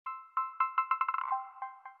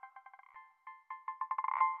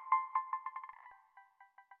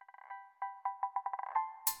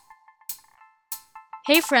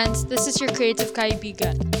Hey friends, this is your Creative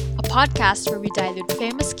Kaibigan, a podcast where we dilute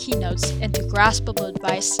famous keynotes into graspable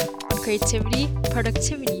advice on creativity,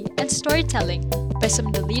 productivity, and storytelling by some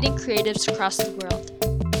of the leading creatives across the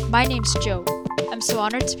world. My name's Joe. I'm so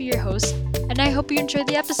honored to be your host, and I hope you enjoy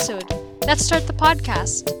the episode. Let's start the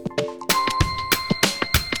podcast.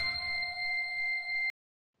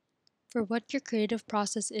 For what your creative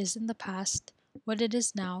process is in the past, what it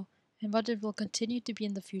is now, and what it will continue to be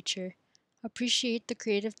in the future, appreciate the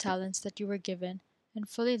creative talents that you were given and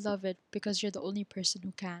fully love it because you're the only person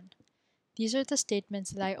who can. These are the statements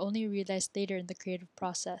that I only realized later in the creative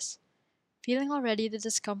process. Feeling already the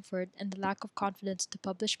discomfort and the lack of confidence to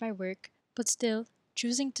publish my work, but still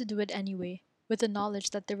choosing to do it anyway, with the knowledge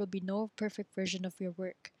that there will be no perfect version of your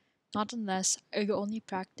work, not unless you only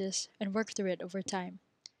practice and work through it over time.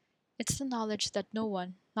 It's the knowledge that no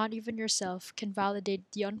one, not even yourself, can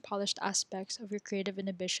validate the unpolished aspects of your creative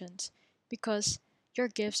inhibitions because your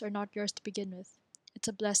gifts are not yours to begin with. It's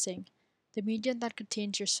a blessing, the medium that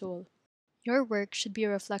contains your soul. Your work should be a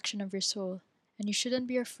reflection of your soul, and you shouldn't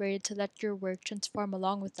be afraid to let your work transform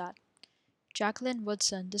along with that. Jacqueline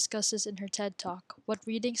Woodson discusses in her TED Talk what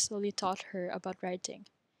reading slowly taught her about writing.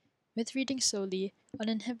 With reading slowly,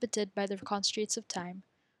 uninhibited by the constraints of time,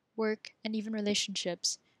 work, and even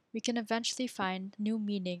relationships, we can eventually find new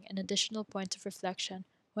meaning and additional points of reflection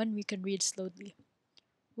when we can read slowly.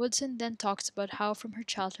 Woodson then talks about how, from her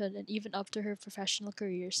childhood and even up to her professional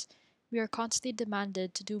careers, we are constantly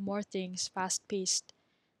demanded to do more things fast paced.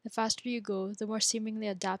 The faster you go, the more seemingly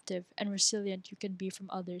adaptive and resilient you can be from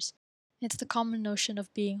others. It's the common notion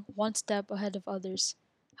of being one step ahead of others.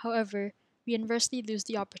 However, we inversely lose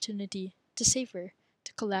the opportunity to savor,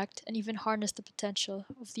 to collect, and even harness the potential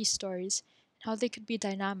of these stories and how they could be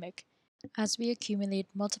dynamic as we accumulate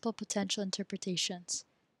multiple potential interpretations.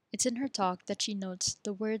 It's in her talk that she notes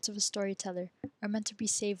the words of a storyteller are meant to be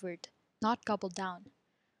savored, not gobbled down.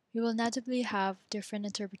 We will inevitably have different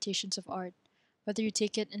interpretations of art, whether you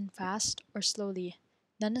take it in fast or slowly.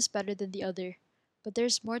 None is better than the other, but there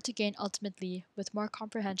is more to gain ultimately with more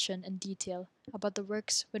comprehension and detail about the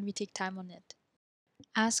works when we take time on it.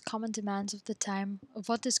 As common demands of the time of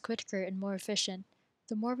what is quicker and more efficient,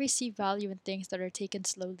 the more we see value in things that are taken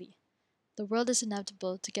slowly. The world is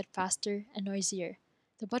inevitable to get faster and noisier,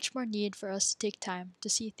 the much more need for us to take time to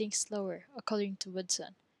see things slower, according to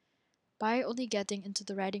Woodson. By only getting into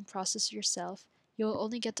the writing process yourself, you will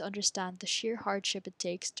only get to understand the sheer hardship it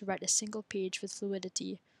takes to write a single page with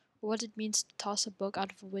fluidity, or what it means to toss a book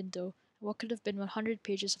out of a window, and what could have been 100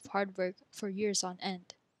 pages of hard work for years on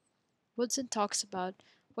end. Woodson talks about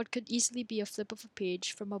what could easily be a flip of a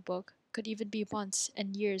page from a book could even be months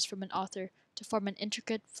and years from an author to form an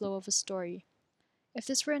intricate flow of a story. If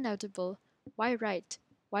this were inevitable, why write?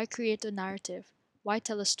 Why create a narrative? Why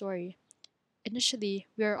tell a story? Initially,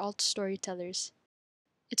 we are all storytellers.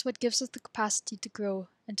 It's what gives us the capacity to grow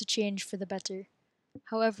and to change for the better.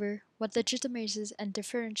 However, what legitimizes and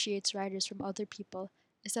differentiates writers from other people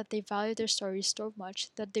is that they value their stories so much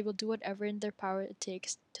that they will do whatever in their power it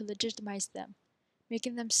takes to legitimize them,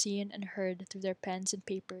 making them seen and heard through their pens and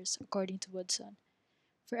papers, according to Woodson.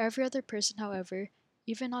 For every other person, however,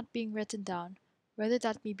 even not being written down, whether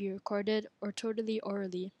that may be recorded or totally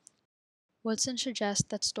orally, Woodson suggests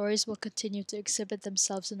that stories will continue to exhibit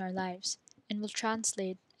themselves in our lives and will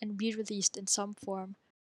translate and be released in some form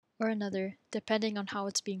or another depending on how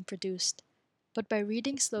it's being produced. But by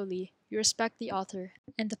reading slowly, you respect the author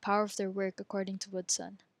and the power of their work according to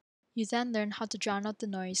Woodson. You then learn how to drown out the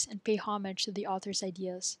noise and pay homage to the author's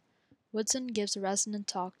ideas. Woodson gives a resonant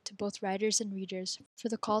talk to both writers and readers for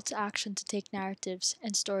the call to action to take narratives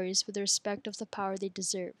and stories with the respect of the power they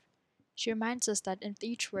deserve. She reminds us that in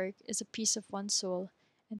each work is a piece of one's soul,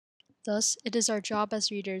 and thus it is our job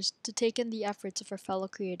as readers to take in the efforts of our fellow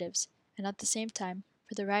creatives, and at the same time,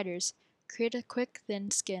 for the writers, create a quick,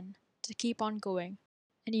 thin skin to keep on going,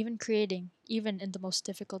 and even creating, even in the most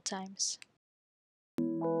difficult times.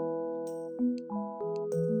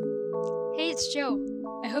 Hey, it's Joe.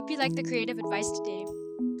 I hope you liked the creative advice today.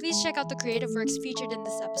 Please check out the creative works featured in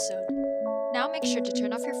this episode. Now make sure to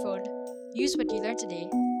turn off your phone, use what you learned today,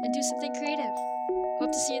 and do something creative.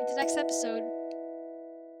 Hope to see you in the next episode.